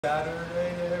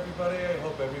Saturday to everybody. I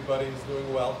hope everybody's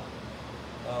doing well.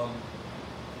 I'm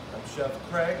Chef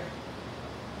Craig,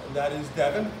 and that is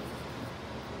Devin.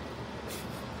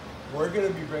 We're going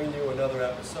to be bringing you another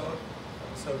episode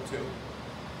 2.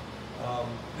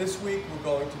 This week we're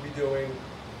going to be doing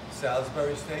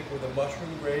Salisbury steak with a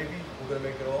mushroom gravy. We're going to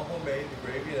make it all homemade, the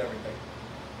gravy and everything.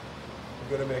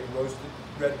 We're going to make roasted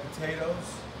red potatoes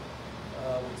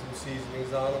with some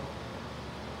seasonings on them.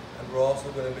 And we're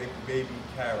also going to make baby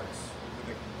carrots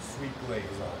with a sweet glaze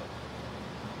on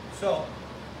it. So,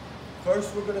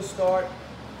 first we're going to start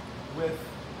with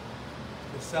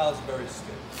the Salisbury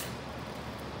steak.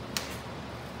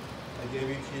 I gave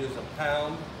each of you a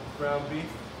pound of ground beef.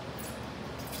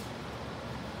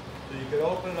 So you can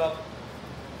open it up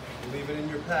and leave it in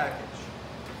your package.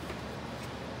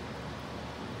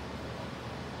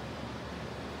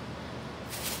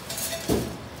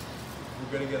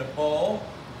 We're going to get a bowl.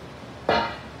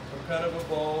 Some kind of a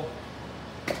bowl,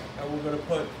 and we're going to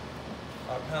put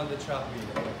our pound of chopped meat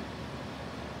in it.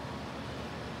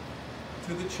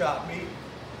 To the chopped meat,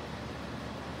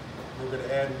 we're going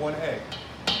to add 1 egg,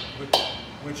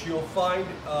 which you'll find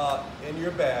in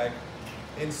your bag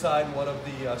inside one of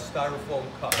the styrofoam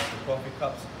cups, the coffee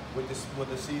cups with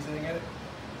the seasoning in it.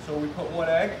 So we put 1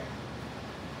 egg,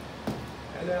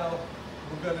 and now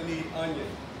we're going to need onion.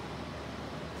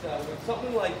 So with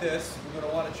something like this, we're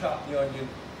going to want to chop the onion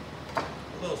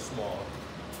a little smaller.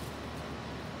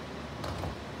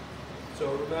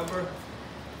 So remember,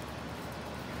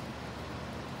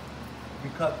 we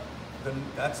cut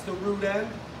that's the root end.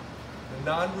 The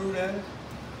non-root end,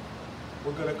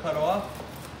 we're going to cut off,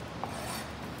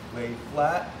 lay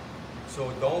flat so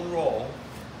it don't roll.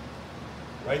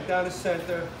 Right down the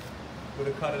center, we're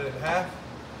going to cut it in half.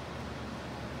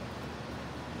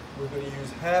 We're going to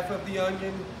use half of the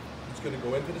onion. It's going to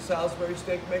go into the Salisbury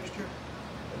steak mixture.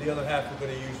 And the other half we're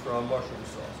going to use for our mushroom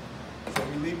sauce. So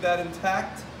we leave that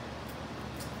intact.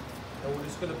 And we're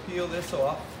just going to peel this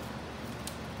off.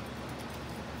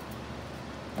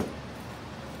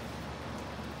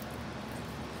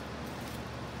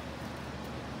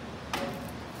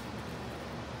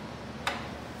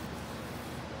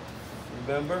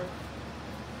 Remember,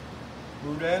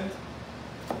 root end.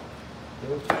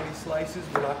 Little tiny slices.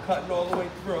 We're not cutting all the way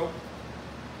through.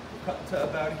 We're cutting to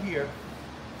about here.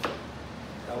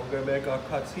 Now we're going to make our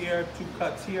cuts here, 2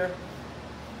 cuts here,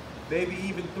 maybe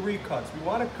even 3 cuts. We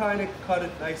want to kind of cut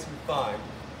it nice and fine.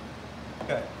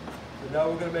 Okay. So now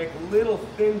we're going to make little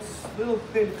thin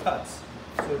cuts.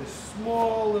 So there's a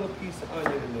small little piece of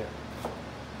onion in there.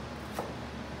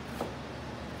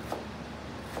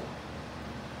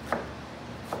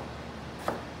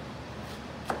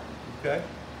 Okay.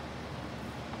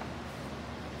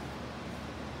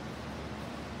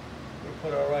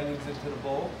 Put our onions into the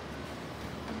bowl.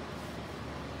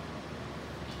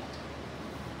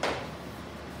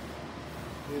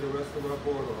 Need the rest of our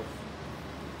board off.